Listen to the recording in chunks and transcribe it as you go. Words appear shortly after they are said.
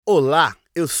Olá,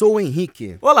 eu sou o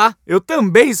Henrique. Olá, eu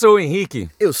também sou o Henrique.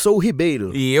 Eu sou o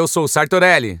Ribeiro. E eu sou o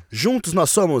Sartorelli. Juntos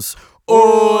nós somos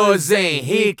Os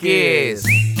Henriques.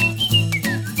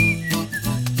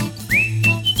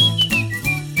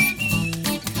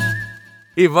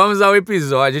 E vamos ao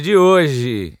episódio de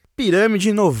hoje.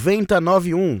 Pirâmide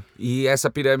 991. E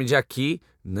essa pirâmide aqui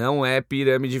não é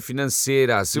pirâmide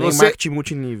financeira. Nem marketing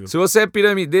multinível. Se você é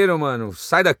piramideiro, mano,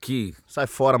 sai daqui. Sai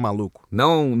fora, maluco.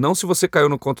 Não se você caiu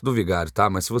no conto do vigário, tá?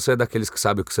 Mas se você é daqueles que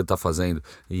sabe o que você tá fazendo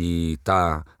e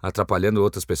tá atrapalhando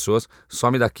outras pessoas,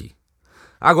 some daqui.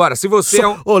 Agora, se você é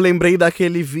um... lembrei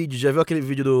daquele vídeo. Já viu aquele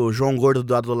vídeo do João Gordo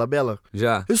do Ado Labella?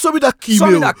 Já. Some daqui,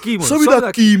 Some meu. daqui, mano. Some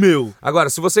daqui, meu. Agora,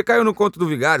 se você caiu no conto do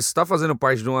vigário, você tá fazendo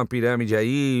parte de uma pirâmide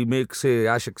aí, meio que você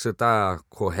acha que você tá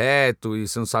correto e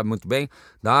você não sabe muito bem,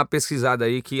 dá uma pesquisada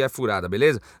aí que é furada,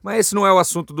 beleza? Mas esse não é o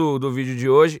assunto do vídeo de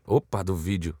hoje.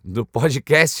 Do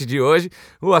podcast de hoje.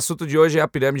 O assunto de hoje é a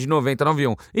pirâmide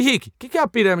 9091. Henrique, o que é a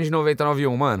pirâmide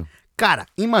 9091, mano? Cara,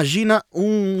 imagina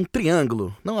um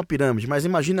triângulo. Não a pirâmide, mas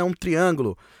imagina um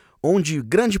triângulo onde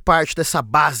grande parte dessa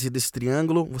base desse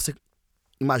triângulo, você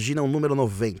imagina o número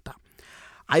 90.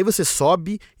 Aí você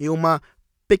sobe e uma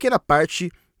pequena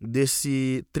parte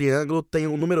desse triângulo tem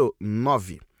o número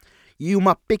 9. E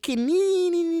uma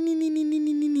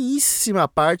pequeniníssima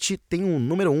parte tem o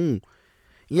número 1.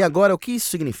 E agora, o que isso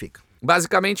significa?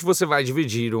 Basicamente, você vai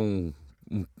dividir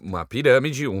uma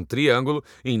pirâmide, um triângulo,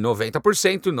 em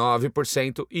 90%,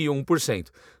 9% e 1%.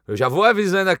 Eu já vou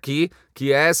avisando aqui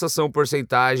que essas são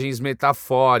porcentagens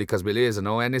metafóricas, beleza?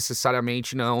 Não é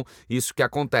necessariamente não isso que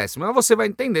acontece, mas você vai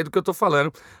entender do que eu tô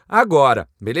falando agora,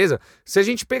 beleza? Se a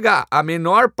gente pegar a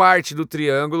menor parte do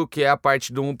triângulo, que é a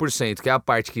parte do 1%, que é a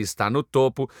parte que está no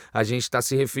topo, a gente está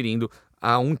se referindo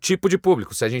a um tipo de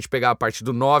público. Se a gente pegar a parte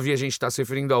do 9, a gente está se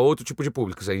referindo a outro tipo de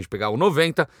público. Se a gente pegar o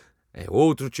 90, é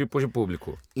outro tipo de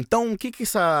público. Então, o que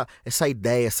essa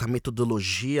ideia, essa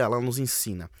metodologia, ela nos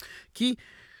ensina? Que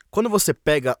quando você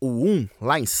pega o 1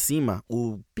 lá em cima,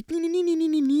 o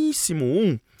pequeniníssimo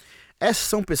 1, essas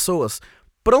são pessoas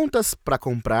prontas para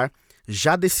comprar,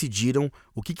 já decidiram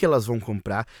o que elas vão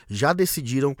comprar, já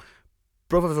decidiram,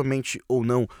 provavelmente ou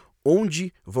não,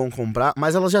 onde vão comprar,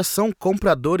 mas elas já são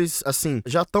compradores, assim,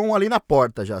 já estão ali na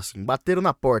porta, já, assim, bateram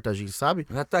na porta, a gente sabe?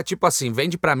 Já tá tipo assim,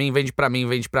 vende pra mim, vende pra mim,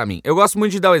 vende pra mim. Eu gosto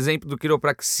muito de dar o exemplo do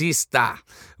quiropraxista.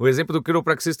 O exemplo do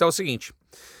quiropraxista é o seguinte: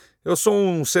 eu sou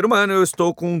um ser humano, eu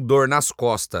estou com dor nas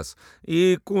costas.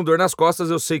 E com dor nas costas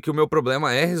eu sei que o meu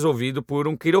problema é resolvido por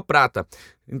um quiroprata.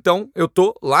 Então eu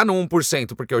tô lá no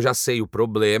 1%, porque eu já sei o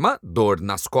problema, dor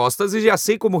nas costas, e já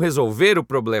sei como resolver o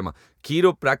problema,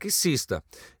 quiropraxista.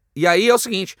 E aí é o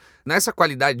seguinte, nessa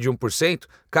qualidade de 1%,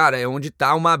 cara, é onde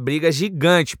tá uma briga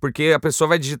gigante, porque a pessoa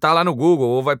vai digitar lá no Google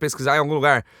ou vai pesquisar em algum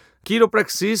lugar,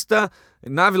 quiropraxista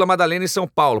na Vila Madalena, em São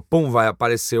Paulo. Pum, vai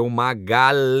aparecer uma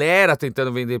galera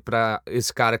tentando vender pra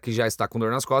esse cara que já está com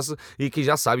dor nas costas e que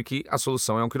já sabe que a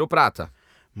solução é um quiroprata.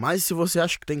 Mas se você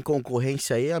acha que tem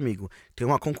concorrência aí, amigo, tem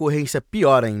uma concorrência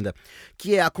pior ainda,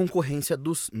 que é a concorrência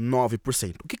dos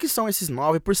 9%. O que são esses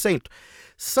 9%?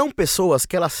 São pessoas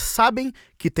que elas sabem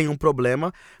que tem um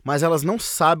problema, mas elas não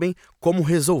sabem como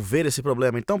resolver esse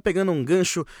problema. Então, pegando um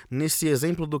gancho nesse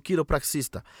exemplo do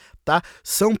quiropraxista, tá?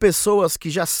 São pessoas que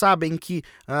já sabem que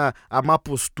a má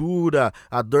postura,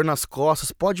 a dor nas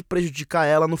costas pode prejudicar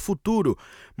ela no futuro,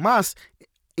 mas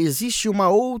existe uma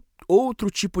outro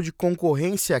tipo de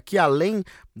concorrência aqui além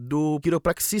do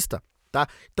quiropraxista, tá?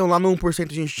 Então lá no 1%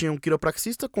 a gente tinha um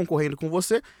quiropraxista concorrendo com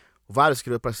você, vários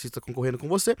quiropraxistas concorrendo com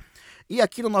você, e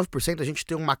aqui no 9% a gente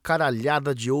tem uma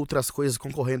caralhada de outras coisas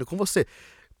concorrendo com você.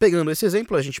 Pegando esse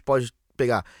exemplo, a gente pode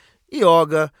pegar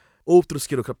yoga, outros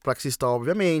quiropraxistas,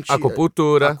 obviamente,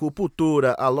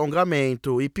 acupuntura,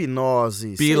 alongamento,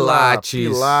 hipnose,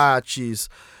 pilates,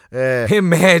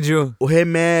 remédio,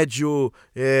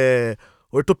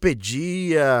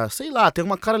 ortopedia, sei lá, tem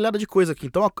uma caralhada de coisa aqui.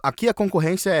 Então aqui a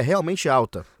concorrência é realmente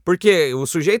alta. Porque o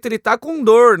sujeito ele tá com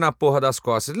dor na porra das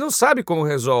costas, ele não sabe como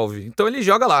resolve, então ele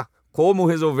joga lá, como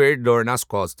resolver dor nas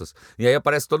costas. E aí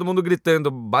aparece todo mundo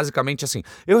gritando basicamente assim: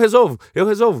 eu resolvo,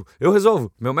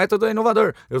 meu método é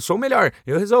inovador, eu sou o melhor,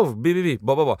 eu resolvo, bibibi,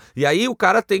 bobobó. E aí o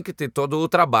cara tem que ter todo o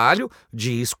trabalho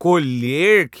de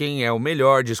escolher quem é o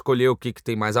melhor, de escolher o que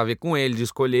tem mais a ver com ele, de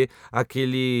escolher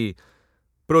aquele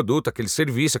produto, aquele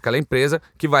serviço, aquela empresa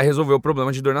que vai resolver o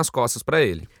problema de dor nas costas para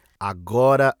ele.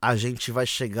 Agora a gente vai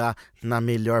chegar na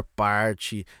melhor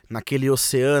parte, naquele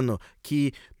oceano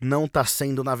que não tá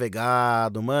sendo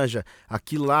navegado, manja?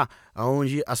 Aquilo lá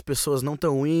onde as pessoas não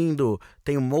estão indo,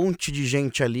 tem um monte de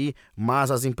gente ali,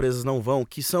 mas as empresas não vão,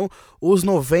 que são os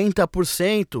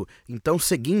 90%. Então,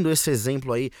 seguindo esse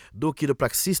exemplo aí do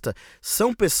quiropraxista,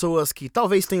 são pessoas que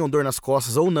talvez tenham dor nas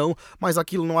costas ou não, mas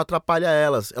aquilo não atrapalha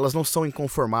elas não são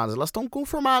inconformadas, elas estão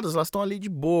conformadas, elas estão ali de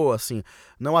boa, assim,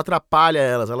 não atrapalha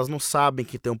elas não sabem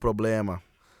que tem um problema.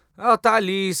 Ela tá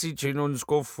ali sentindo um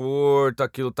desconforto,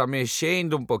 aquilo tá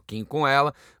mexendo um pouquinho com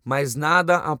ela, mas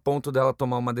nada a ponto dela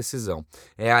tomar uma decisão.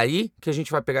 É aí que a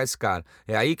gente vai pegar esse cara.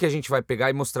 É aí que a gente vai pegar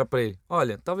e mostrar pra ele: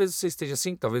 olha, talvez você esteja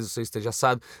assim, talvez você esteja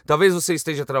assado, talvez você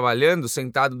esteja trabalhando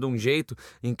sentado de um jeito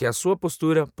em que a sua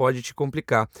postura pode te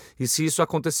complicar. E se isso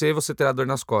acontecer, você terá dor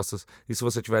nas costas. E se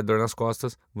você tiver dor nas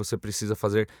costas, você precisa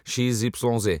fazer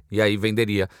XYZ. E aí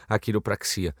venderia a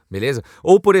quiropraxia, beleza?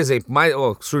 Ou, por exemplo,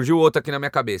 surgiu outro aqui na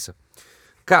minha cabeça.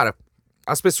 Cara,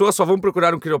 as pessoas só vão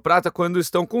procurar um quiroprata quando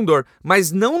estão com dor,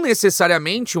 mas não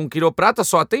necessariamente um quiroprata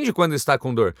só atende quando está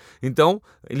com dor. Então,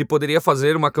 ele poderia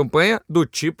fazer uma campanha do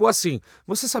tipo assim: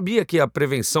 você sabia que a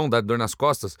prevenção da dor nas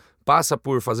costas passa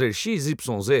por fazer XYZ,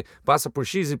 passa por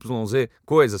XYZ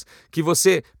coisas que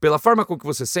você, pela forma com que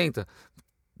você senta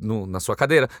na sua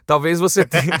cadeira, talvez você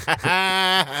tenha...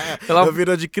 Eu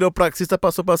viro de quiropraxista,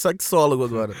 passou para sexólogo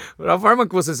agora. Da forma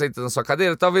que você senta na sua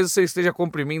cadeira, talvez você esteja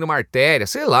comprimindo uma artéria,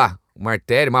 sei lá, uma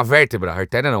artéria, uma vértebra,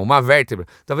 artéria não, uma vértebra.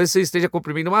 Talvez você esteja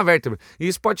comprimindo uma vértebra. E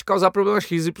isso pode causar problemas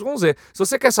XYZ. Se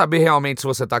você quer saber realmente se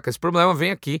você tá com esse problema,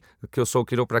 vem aqui, que eu sou o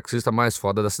quiropraxista mais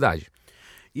foda da cidade.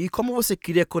 E como você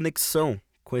cria conexão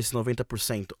com esse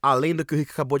 90%? Além do que o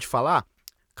Rick acabou de falar,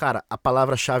 cara, a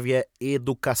palavra-chave é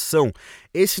educação.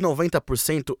 Esse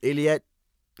 90%, ele é,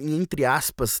 entre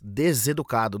aspas,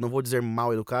 deseducado. Não vou dizer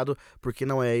mal educado, porque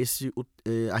não é esse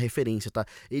a referência, tá?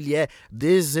 Ele é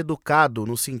deseducado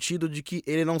no sentido de que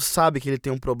ele não sabe que ele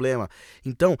tem um problema.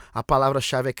 Então, a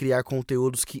palavra-chave é criar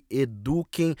conteúdos que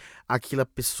eduquem aquela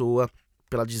pessoa,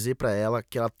 para dizer para ela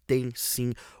que ela tem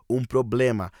sim um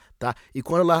problema, tá? E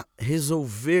quando ela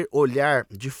resolver olhar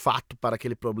de fato para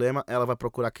aquele problema, ela vai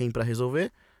procurar quem para resolver?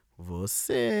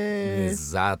 Você.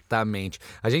 Exatamente.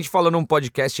 A gente falou num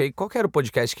podcast aí, qual que era o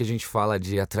podcast que a gente fala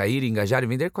de atrair, engajar e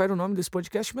vender? Qual era o nome desse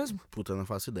podcast mesmo? Puta, não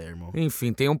faço ideia, irmão.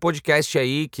 Enfim, tem um podcast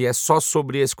aí que é só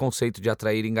sobre esse conceito de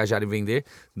atrair, engajar e vender.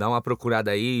 Dá uma procurada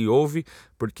aí e ouve,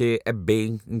 porque é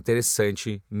bem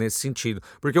interessante nesse sentido.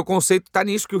 Porque o conceito tá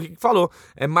nisso que o Rick falou.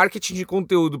 É marketing de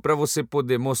conteúdo para você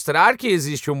poder mostrar que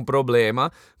existe um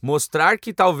problema, mostrar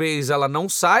que talvez ela não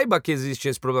saiba que existe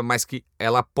esse problema, mas que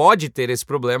ela pode ter esse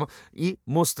problema, e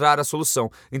mostrar a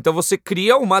solução. Então você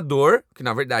cria uma dor, que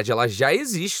na verdade ela já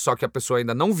existe, só que a pessoa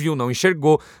ainda não viu, não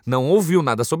enxergou, não ouviu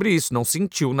nada sobre isso, não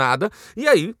sentiu nada, e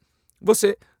aí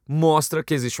você mostra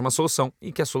que existe uma solução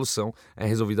e que a solução é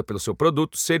resolvida pelo seu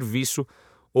produto, serviço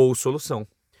ou solução.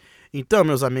 Então,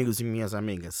 meus amigos e minhas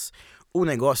amigas, o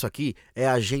negócio aqui é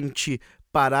a gente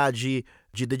parar de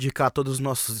dedicar todos os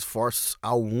nossos esforços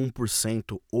ao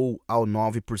 1% ou ao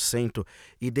 9%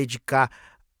 e dedicar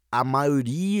a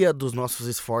maioria dos nossos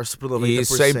esforços pro 90%.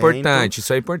 Isso é importante,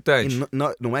 isso é importante.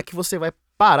 Não é que você vai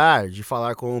parar de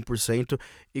falar com 1%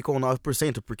 e com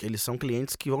 9%, porque eles são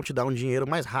clientes que vão te dar um dinheiro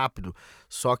mais rápido.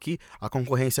 Só que a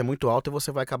concorrência é muito alta e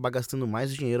você vai acabar gastando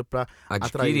mais dinheiro para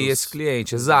adquirir esse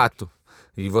cliente, exato.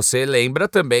 E você lembra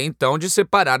também, então, de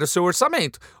separar o seu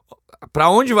orçamento. Para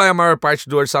onde vai a maior parte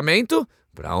do orçamento?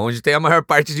 Para onde tem a maior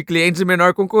parte de clientes e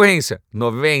menor concorrência,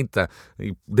 90.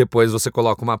 E depois você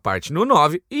coloca uma parte no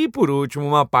 9 e, por último,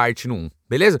 uma parte no 1.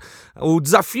 Beleza? O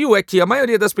desafio é que a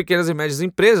maioria das pequenas e médias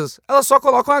empresas, elas só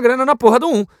colocam a grana na porra do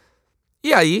 1.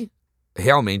 E aí,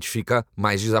 realmente fica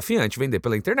mais desafiante vender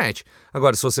pela internet.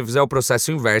 Agora, se você fizer o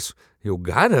processo inverso, eu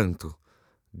garanto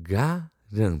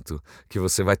que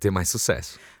você vai ter mais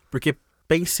sucesso. Porque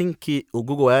pensem que o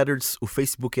Google AdWords, o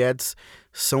Facebook Ads,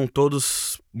 são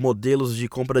todos modelos de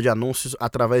compra de anúncios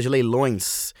através de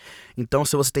leilões. Então,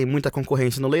 se você tem muita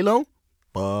concorrência no leilão,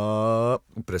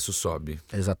 o preço sobe.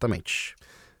 Exatamente.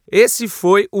 Esse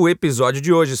foi o episódio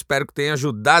de hoje. Espero que tenha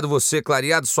ajudado você,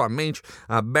 clareado sua mente,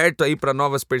 aberto aí para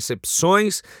novas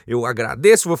percepções. Eu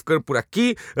agradeço, vou ficando por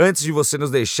aqui. Antes de você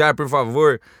nos deixar, por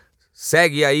favor,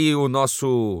 segue aí o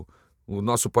nosso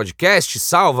podcast,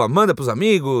 salva, manda pros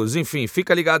amigos, enfim,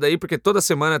 fica ligado aí porque toda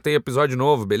semana tem episódio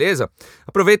novo, beleza?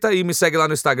 Aproveita aí e me segue lá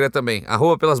no Instagram também,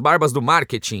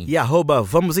 @pelasbarbasdomarketing. E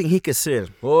 @vamos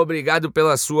enriquecer. Obrigado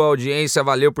pela sua audiência,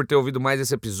 valeu por ter ouvido mais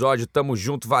esse episódio, tamo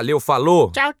junto, valeu, falou!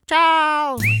 Tchau,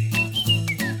 tchau!